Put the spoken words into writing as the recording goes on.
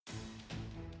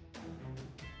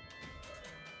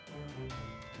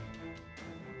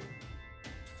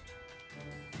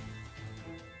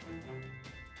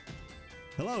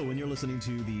Hello, and you're listening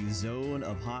to the Zone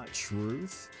of Hot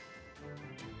Truth.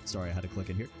 Sorry, I had to click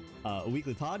in here. A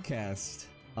weekly podcast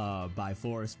by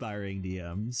 4 aspiring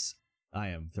DMs. I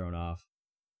am thrown off.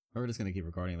 We're just going to keep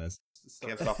recording this.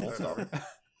 Can't stop, won't stop.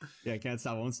 Yeah, can't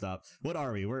stop, won't stop. What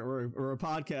are we? We're a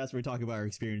podcast where we talk about our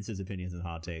experiences, opinions, and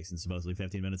hot takes in supposedly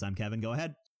 15 minutes. I'm Kevin. Go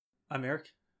ahead. I'm Eric.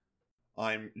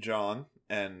 I'm John,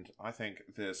 and I think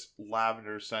this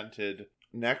lavender-scented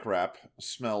neck wrap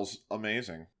smells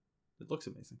amazing. It looks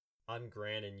amazing. I'm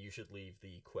Grant, and you should leave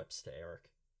the quips to Eric.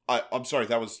 I'm sorry,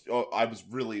 that was... I was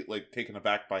really, taken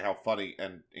aback by how funny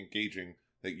and engaging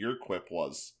that your quip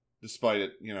was, despite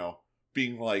it,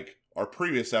 being like our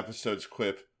previous episode's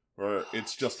quip, where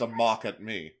it's just a mock at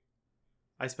me.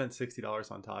 I spent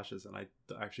 $60 on Tasha's, and I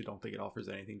actually don't think it offers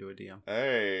anything to a DM.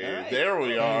 Hey, right. There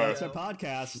we are. That's our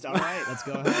podcast. All right, let's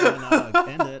go ahead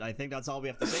and end it. I think that's all we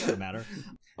have to say on the matter.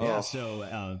 Yeah,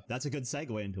 so that's a good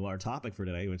segue into our topic for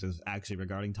today, which is actually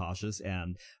regarding Tasha's,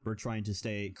 and we're trying to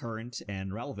stay current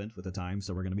and relevant with the time,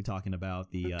 so we're going to be talking about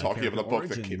the talking about a book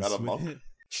that came out a month.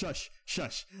 Shush.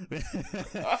 We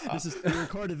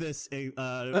recorded this a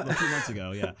few months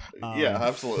ago, yeah. Yeah,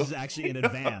 absolutely. This is actually in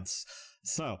advance.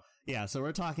 So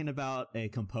we're talking about a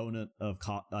component of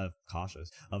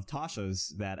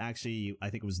Tasha's that actually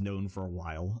I think was known for a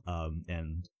while,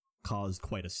 and caused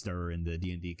quite a stir in the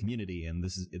D&D community, and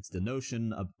it's the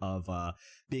notion of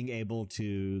being able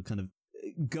to kind of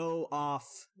go off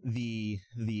the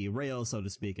rail, so to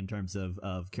speak, in terms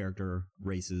of character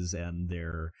races and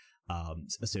their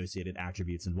associated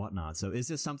attributes and whatnot. So is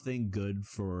this something good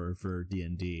for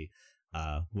D&D?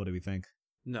 What do we think?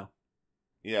 No.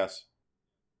 Yes.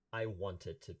 I want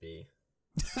it to be.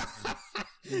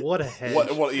 What a hedge.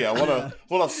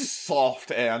 What a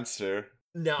soft answer.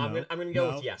 No, No. I'm gonna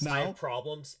go with yes. No. I have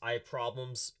problems,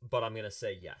 but I'm gonna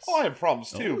say yes. Oh, I have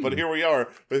problems too, but here we are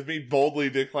with me boldly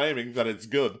declaiming that it's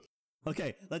good.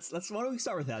 Okay, let's why don't we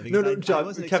start with that? No,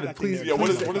 John, Kevin, please. Yeah, what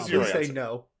is your please say answer?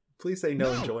 no. Please say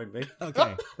no and join me.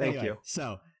 Okay, Thank anyway, you.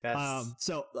 So, That's...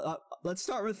 let's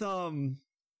start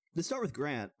with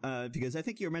Grant, because I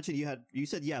think you mentioned you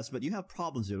said yes, but you have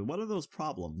problems with it. What are those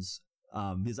problems?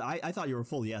 Because I thought you were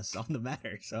full yes on the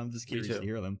matter, so I'm just curious to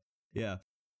hear them. Yeah.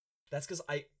 That's because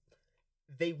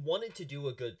they wanted to do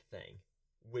a good thing,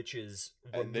 which is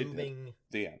removing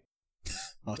the end.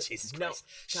 Oh, Jesus no, Christ.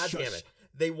 God Shush. damn it.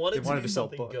 They wanted to do sell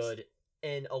something books. good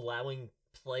and allowing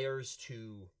players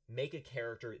to make a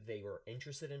character they were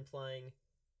interested in playing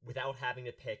without having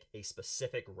to pick a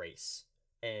specific race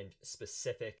and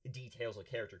specific details of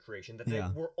character creation that they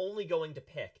were only going to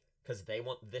pick because they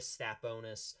want this stat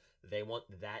bonus, they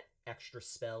want that extra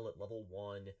spell at level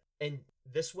 1, and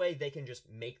this way they can just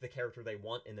make the character they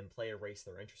want and then play a race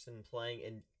they're interested in playing,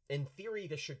 and in theory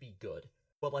this should be good.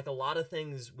 But like a lot of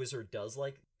things Wizard does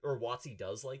WotC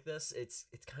does like this, it's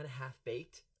kind of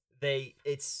half-baked.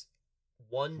 It's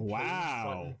one page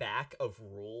front and back of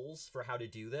rules for how to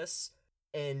do this,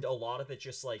 and a lot of it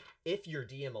just if your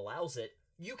DM allows it,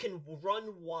 you can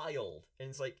run wild. And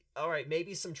it's alright,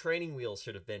 maybe some training wheels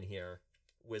should have been here,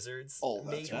 Wizards.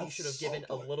 Maybe you should have given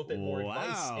a little bit more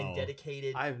advice and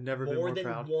dedicated I've never been more more than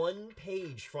proud. one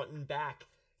page front and back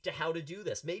to how to do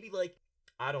this. Maybe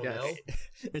I don't know.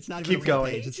 It's not Keep even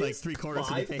going. page. It's like 3/4 of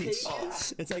the 5 page.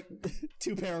 pages? It's like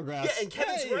 2 paragraphs. Yeah, and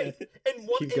Kevin's right. And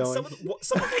Keep some of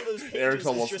those pages Eric's is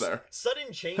almost just there.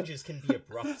 sudden changes can be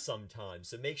abrupt sometimes.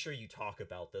 So make sure you talk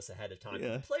about this ahead of time.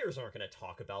 Yeah. Players aren't going to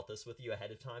talk about this with you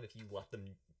ahead of time if you let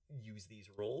them use these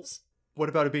rules. What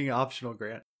about it being optional,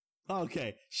 Grant?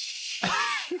 Okay.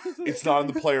 It's not in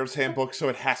the player's handbook, so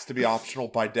it has to be optional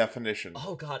by definition.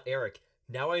 Oh God, Eric!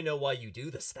 Now I know why you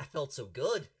do this. That felt so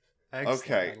good. Excellent.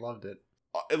 Okay. I loved it.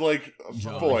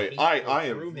 John. Boy, I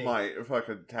Through am me. my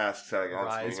fucking task setting on me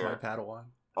Rise, my here. Padawan.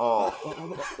 Oh.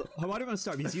 Why do you want to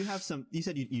start? Because you have some. You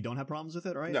said you don't have problems with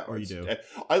it, right? No, or you do?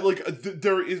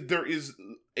 there is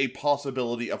a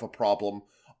possibility of a problem.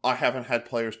 I haven't had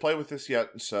players play with this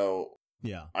yet, so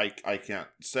Yeah. I can't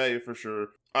say for sure.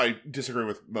 I disagree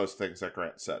with most things that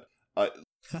Grant said. Or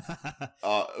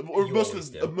You most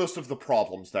always of do. most of the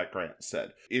problems that Grant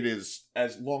said. It is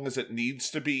as long as it needs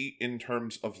to be in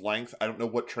terms of length. I don't know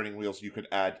what training wheels you could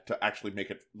add to actually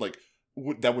make it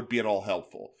that would be at all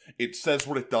helpful. It says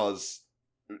what it does,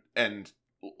 and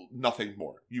nothing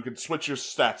more. You can switch your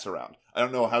stats around. I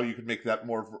don't know how you could make that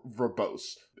more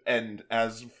verbose. And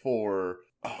as for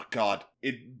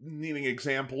it needing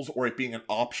examples or it being an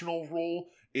optional rule.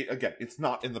 It's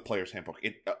not in the player's handbook.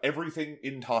 Everything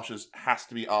in Tasha's has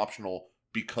to be optional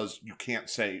because you can't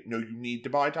say, no, you need to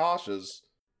buy Tasha's.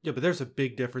 Yeah, but there's a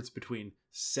big difference between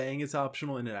saying it's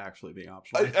optional and it actually being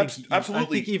optional.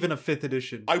 Absolutely. I think even a 5th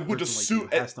edition I would person assume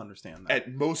like you has to understand that.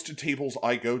 At most tables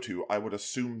I go to, I would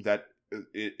assume that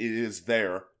it is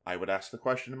there. I would ask the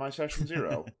question in my session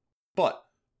 0. But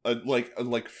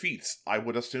like feats, I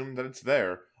would assume that it's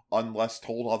there unless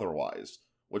told otherwise,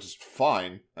 which is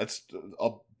fine. That's a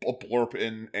blurb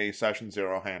in a session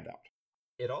 0 handout.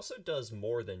 It also does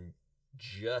more than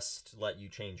just let you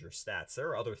change your stats. There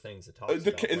are other things it talks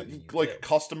about letting you like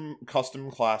do.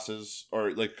 custom classes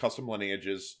or like custom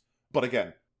lineages. But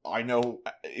again, I know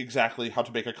exactly how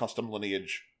to make a custom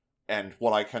lineage and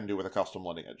what I can do with a custom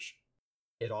lineage.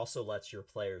 It also lets your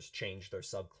players change their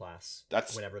subclass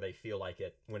whenever they feel like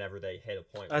it, whenever they hit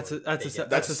a point. That's a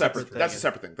separate thing. That's a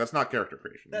separate thing. That's not character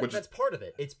creation. That's part of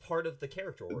it. It's part of the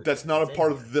character origin. That's not a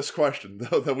part of this question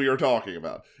though that we are talking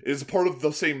about. It is part of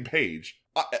the same page.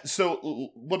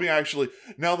 So let me actually,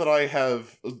 now that I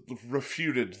have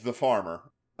refuted the farmer,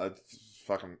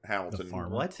 fucking Hamilton. The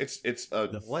farmer? What? It's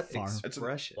what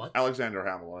expression? What? Alexander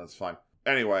Hamilton. It's fine.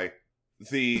 Anyway,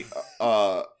 the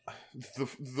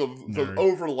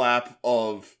overlap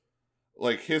of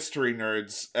like history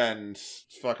nerds and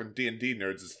fucking D&D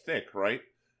nerds is thick, right?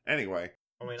 Anyway,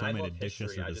 I mean, Tom I made love a dish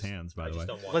history. with his hands, by I the just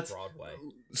way. don't want Broadway.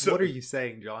 So, what are you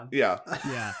saying, John? Yeah.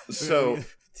 Yeah. So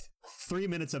 3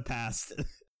 minutes have passed.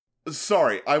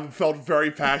 sorry, I felt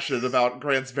very passionate about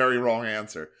Grant's very wrong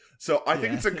answer. So I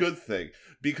think it's a good thing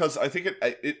because I think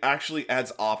it actually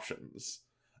adds options,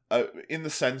 in the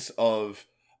sense of.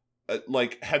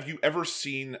 Like, have you ever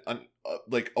seen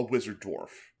like a wizard dwarf?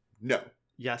 No.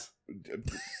 Yes.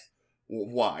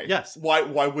 Why? Yes. Why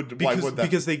would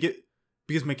that?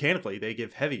 Because mechanically they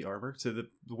give heavy armor, so the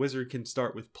wizard can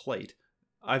start with plate.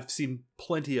 I've seen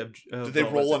plenty of. Did they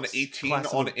roll an 18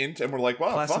 on int and we're like,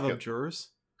 wow, class fuck of it. abjurers?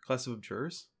 Class of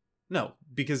abjurers? No,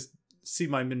 because see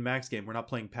my min-max game, we're not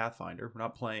playing Pathfinder. We're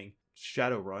not playing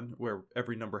Shadowrun, where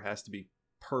every number has to be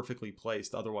perfectly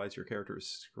placed, otherwise your character is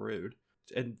screwed.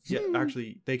 And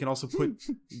actually, they can also put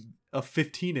a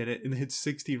 15 in it and hit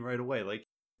 16 right away. Like,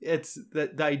 it's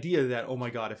the idea that, oh my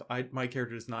god, if my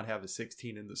character does not have a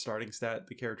 16 in the starting stat,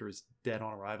 the character is dead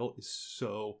on arrival, is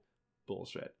so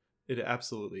bullshit. It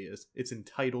absolutely is. It's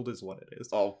entitled is what it is.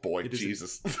 Oh boy,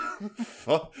 Jesus.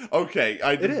 Okay,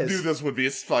 I knew this would be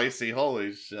spicy.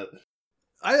 Holy shit.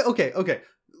 Okay.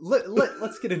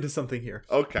 Let's get into something here.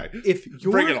 Okay. If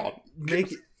you're bring it on.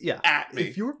 At me.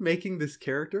 If you're making this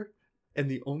character and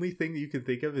the only thing that you can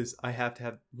think of is I have to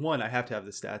have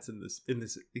the stats in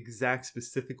this exact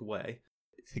specific way.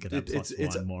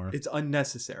 It's more. It's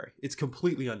unnecessary. It's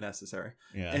completely unnecessary.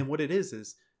 Yeah. And what it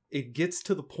is it gets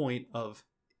to the point of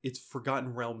it's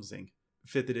Forgotten Realmsing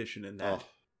 5th edition in that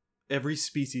every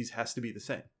species has to be the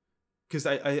same. Because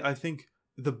I think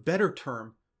the better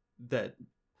term that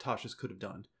Tasha's could have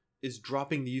done is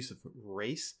dropping the use of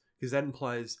race, because that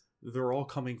implies they're all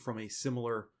coming from a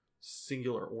similar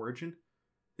singular origin.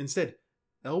 Instead,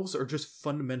 elves are just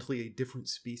fundamentally a different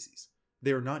species.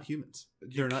 They are not humans.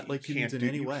 They're not like humans in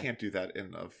any way. You can't do that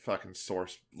in a fucking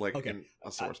source, in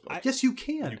a source book. Yes, you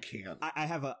can. You can. I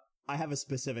have a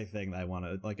specific thing that I want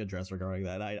to like address regarding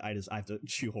that. I have to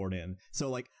shoehorn in. So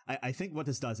like I think what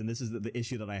this does, and this is the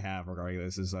issue that I have regarding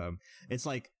this, is it's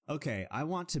like, okay, I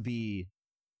want to be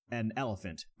an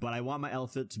elephant, but I want my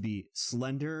elephant to be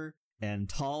slender and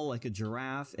tall like a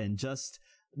giraffe and just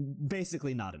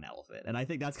basically not an elephant. And I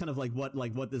think that's kind of like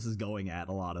what this is going at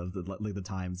a lot of the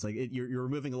times. Like you're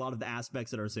removing a lot of the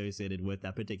aspects that are associated with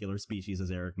that particular species,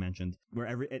 as Eric mentioned,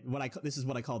 where this is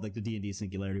what I call like the D&D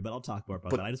singularity, but I'll talk more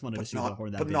about that. I just wanted to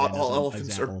shoehorn that. But not all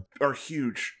elephants are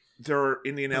huge. There are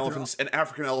Indian elephants and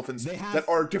African elephants that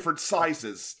are different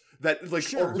sizes. That like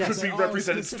should be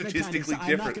represented statistically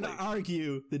differently. I'm not going to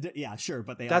argue. But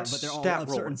they're all of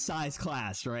a certain size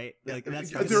class, right? Like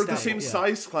they're the same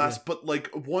size class, but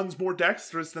like one's more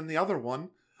dexterous than the other one.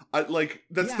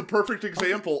 That's the perfect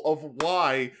example of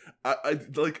why.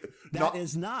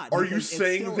 Is not. Are you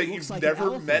saying that you've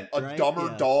never met a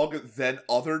dumber dog than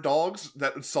other dogs?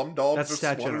 That some dogs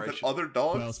are smarter than other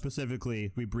dogs? Well,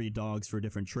 specifically, we breed dogs for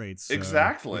different traits. So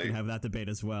exactly. We can have that debate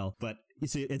as well. But you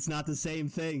see, it's not the same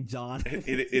thing, John.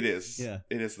 It is. Yeah.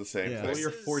 It is the same thing. Well,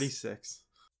 you're 46.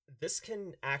 This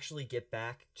can actually get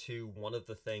back to one of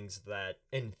the things that,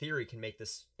 in theory, can make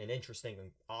this an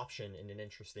interesting option and an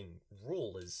interesting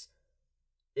rule is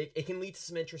it can lead to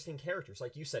some interesting characters.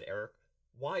 Like you said, Eric,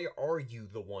 why are you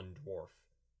the one dwarf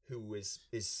who is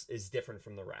different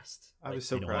from the rest? I was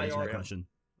so proud of you. Question.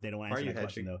 They don't answer that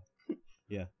question, though.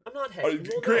 Yeah. I'm not hedging.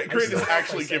 Grant is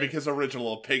actually giving his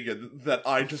original opinion that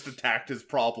I just attacked his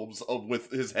problems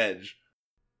with his hedge.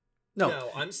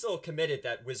 No, I'm still committed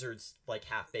that Wizards like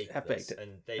half-baked Half-baked this, it.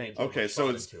 and they Thank didn't you. put Okay, much so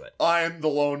thought it's into it. I'm the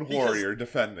lone Because- warrior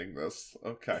defending this.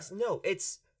 Okay. No,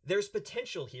 there's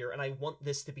potential here, and I want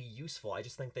this to be useful. I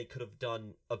just think they could have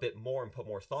done a bit more and put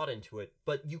more thought into it.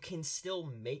 But you can still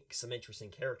make some interesting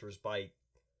characters by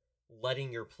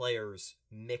letting your players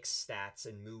mix stats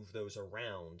and move those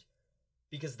around,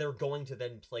 because they're going to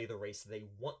then play the race they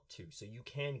want to. So you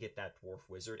can get that dwarf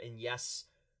wizard, and yes,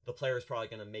 the player is probably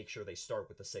going to make sure they start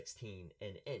with the 16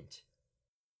 and int,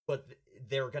 but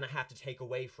they're going to have to take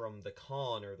away from the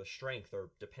con or the strength,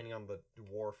 or depending on the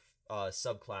dwarf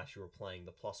subclass you were playing,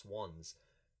 the +1s,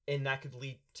 and that could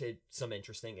lead to some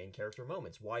interesting in-character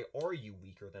moments. Why are you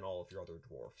weaker than all of your other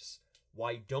dwarfs?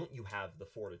 Why don't you have the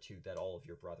fortitude that all of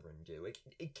your brethren do?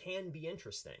 It can be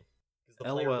interesting, because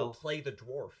the player will LOL. play the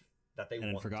dwarf that they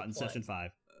And want Forgotten to play. Session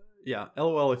 5. Yeah,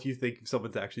 LOL if you think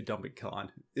someone's actually dumping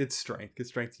con. It's strength, because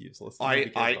strength's useless. I-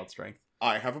 Nobody cares about strength.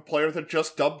 I have a player that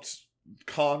just dubbed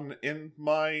Khan in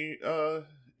my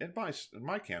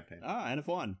campaign. Ah,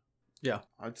 NF1.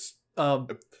 It's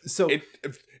So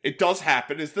it does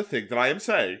happen is the thing that I am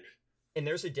saying. And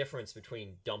there's a difference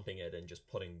between dumping it and just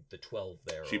putting the 12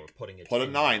 there, She or putting it put a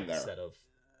 9 there. instead of...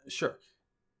 sure,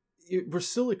 we're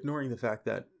still ignoring the fact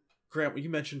that, Grant, what you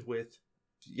mentioned with,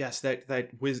 yes, that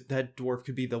dwarf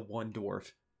could be the one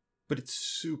dwarf, but it's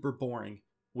super boring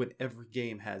when every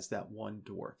game has that one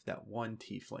dwarf, that one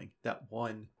tiefling, that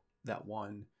one.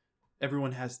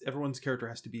 Everyone's character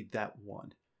has to be that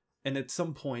one, and at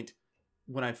some point,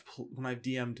 when I've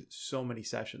DM'd so many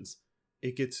sessions,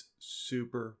 it gets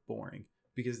super boring,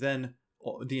 because then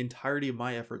the entirety of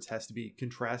my efforts has to be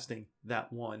contrasting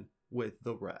that one with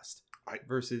the rest,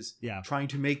 versus trying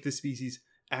to make the species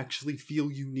actually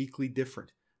feel uniquely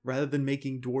different, rather than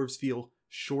making dwarves feel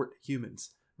short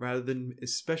humans, rather than,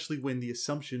 especially when the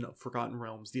assumption of Forgotten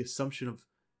Realms, the assumption of,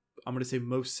 I'm going to say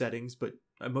most settings, but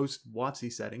most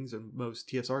WotC settings and most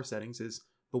TSR settings, is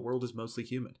the world is mostly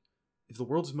human. If the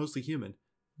world is mostly human,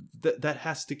 that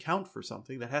has to count for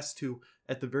something. That has to,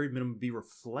 at the very minimum, be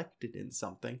reflected in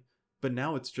something. But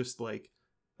now it's just like,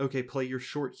 okay, play your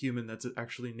short human that's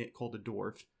actually called a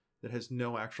dwarf, that has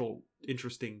no actual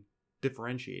interesting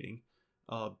differentiating,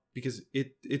 because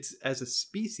it's as a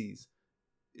species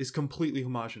is completely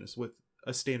homogenous with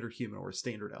a standard human or a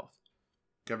standard elf.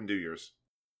 Kevin, do yours.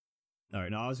 All right.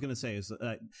 No, I was going to say is,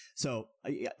 so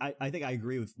I think I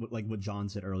agree with what John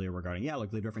said earlier regarding,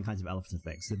 like the different kinds of elephants and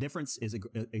things. The difference is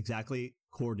exactly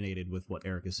coordinated with what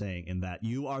Eric is saying, in that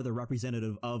you are the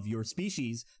representative of your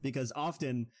species, because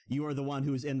often you are the one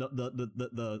who's in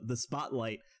the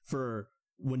spotlight for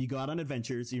when you go out on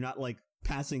adventures. You're not like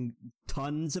passing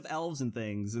tons of elves and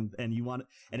things, and then you want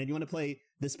to play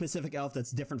the specific elf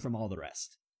that's different from all the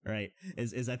rest. Right,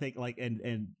 is I think, like,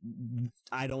 and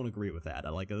I don't agree with that. I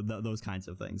like those kinds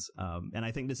of things. And I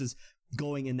think this is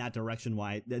going in that direction.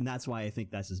 And that's why I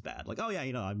think this is bad. Like, oh yeah,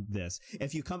 I'm this.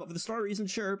 If you come up with a story reason,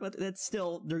 sure, but that's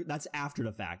still, that's after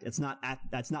the fact.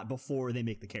 That's not before they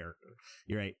make the character.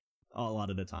 You're right, a lot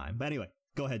of the time. But anyway,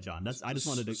 go ahead, John. I just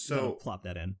wanted to kind of plop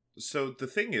that in. So the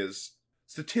thing is,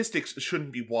 statistics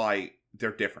shouldn't be why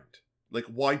they're different. Like,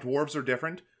 why dwarves are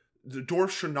different. The dwarves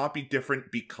should not be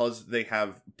different because they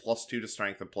have +2 to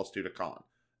strength and +2 to con.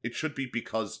 It should be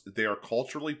because they are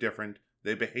culturally different,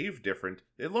 they behave different,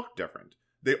 they look different.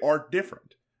 They are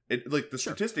different.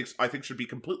 Statistics, I think, should be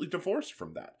completely divorced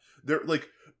from that. They're like,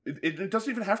 it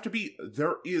doesn't even have to be,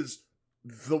 there is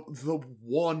the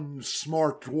one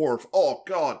smart dwarf, oh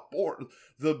god, born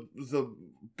the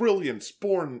brilliance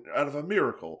born out of a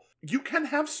miracle. You can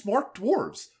have smart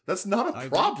dwarves. That's not a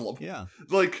problem. Yeah.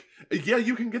 Like, yeah,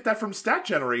 you can get that from stat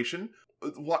generation.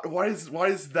 Why does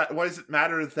it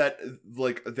matter that,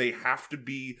 like, they have to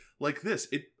be like this?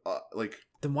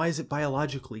 Then why is it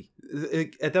biologically,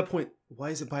 at that point, why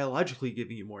is it biologically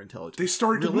giving you more intelligence? They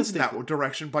started to move in that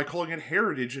direction by calling it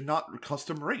heritage and not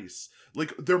custom race.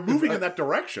 Like, they're moving in that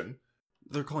direction.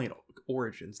 They're calling it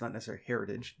origins, not necessarily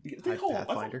heritage. They call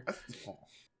Pathfinder.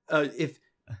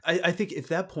 I think at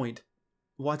that point,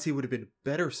 WotC would have been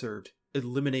better served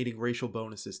eliminating racial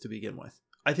bonuses to begin with.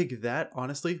 I think that,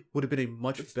 honestly, would have been a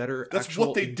much better. That's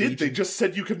what they did. They just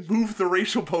said you can move the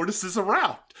racial bonuses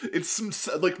around. It's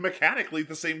like mechanically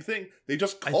the same thing. They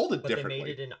just called it differently. But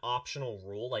they made it an optional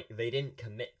rule. Like, they didn't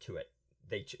commit to it.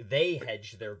 They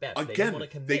hedged their bets. Again,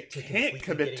 they can't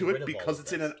commit to it because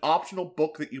it's in an optional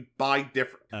book that you buy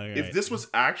different. Okay. If this was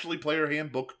actually Player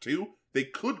Handbook 2, they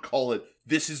could call it,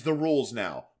 this is the rules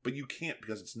now. But you can't,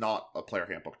 because it's not a Player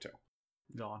Handbook 2.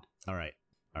 Gone. All right.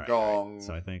 Gong.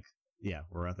 So I think,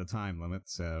 we're at the time limit.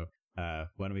 So why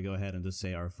don't we go ahead and just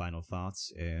say our final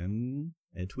thoughts in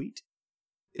a tweet?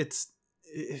 It's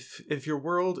if your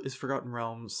world is Forgotten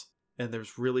Realms and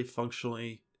there's really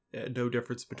functionally no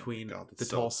difference between the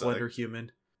tall, slender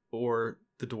human or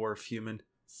the dwarf human,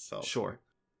 sure.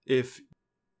 If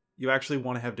you actually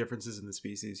want to have differences in the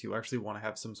species, you actually want to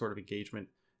have some sort of engagement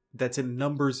that's a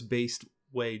numbers-based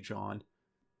way, John,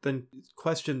 then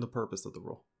question the purpose of the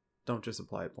rule. Don't just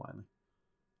apply it blindly.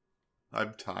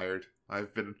 I'm tired. I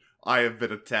have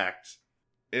been attacked.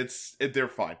 They're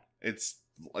fine. It's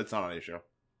not an issue.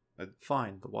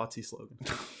 Fine, the WotC slogan.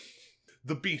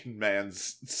 The beaten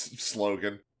man's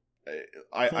slogan.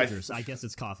 Folgers, I guess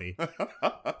it's coffee.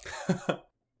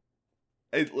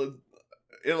 It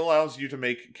allows you to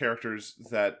make characters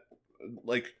that,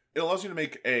 like, it allows you to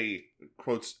make a,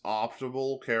 quotes,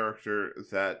 optimal character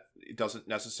that doesn't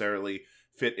necessarily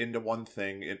fit into one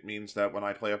thing. It means that when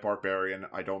I play a barbarian,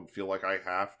 I don't feel like I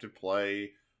have to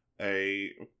play a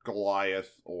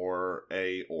Goliath or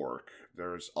a orc.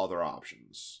 There's other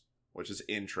options, which is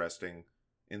interesting,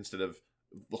 instead of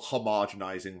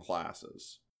homogenizing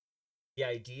classes. The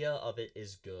idea of it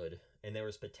is good, and there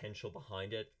was potential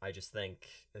behind it. I just think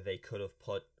they could have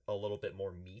put a little bit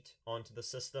more meat onto the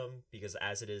system, because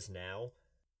as it is now,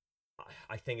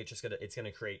 I think it's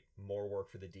gonna create more work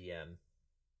for the DM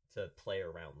to play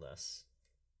around this,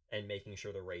 and making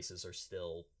sure the races are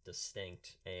still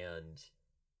distinct and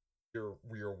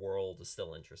your world is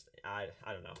still interesting. I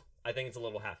don't know. I think it's a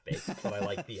little half-baked, but I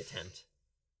like the attempt.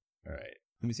 All right.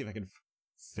 Let me see if I can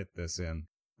fit this in.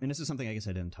 And this is something I guess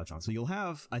I didn't touch on. So you'll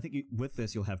have, I think with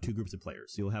this, you'll have two groups of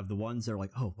players. You'll have the ones that are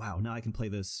like, oh, wow, now I can play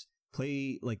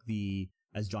like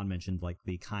as John mentioned, like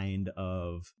the kind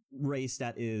of race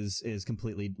that is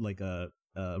completely like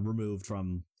removed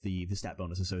from the stat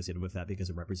bonus associated with that, because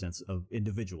it represents an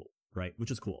individual, right?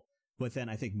 Which is cool. But then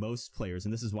I think most players,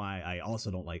 and this is why I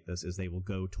also don't like this, is they will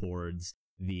go towards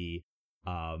the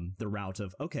route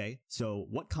of, okay, so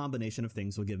what combination of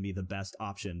things will give me the best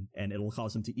option, and it'll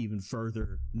cause them to even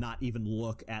further not even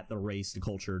look at the race, the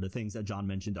culture, the things that John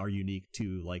mentioned are unique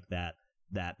to like that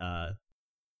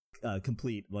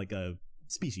complete like a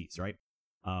species, right?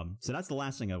 So that's the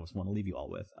last thing I just want to leave you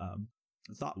all with,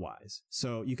 thought-wise.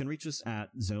 So you can reach us at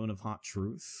Zone of Hot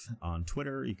Truth on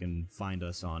Twitter. You can find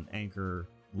us on Anchor,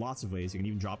 lots of ways. You can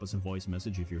even drop us a voice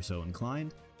message if you're so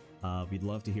inclined. We'd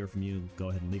love to hear from you. Go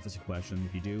ahead and leave us a question.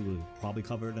 If you do, we'll probably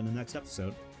cover it in the next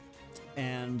episode.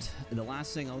 And the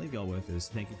last thing I'll leave y'all with is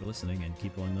thank you for listening, and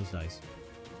keep rolling those dice.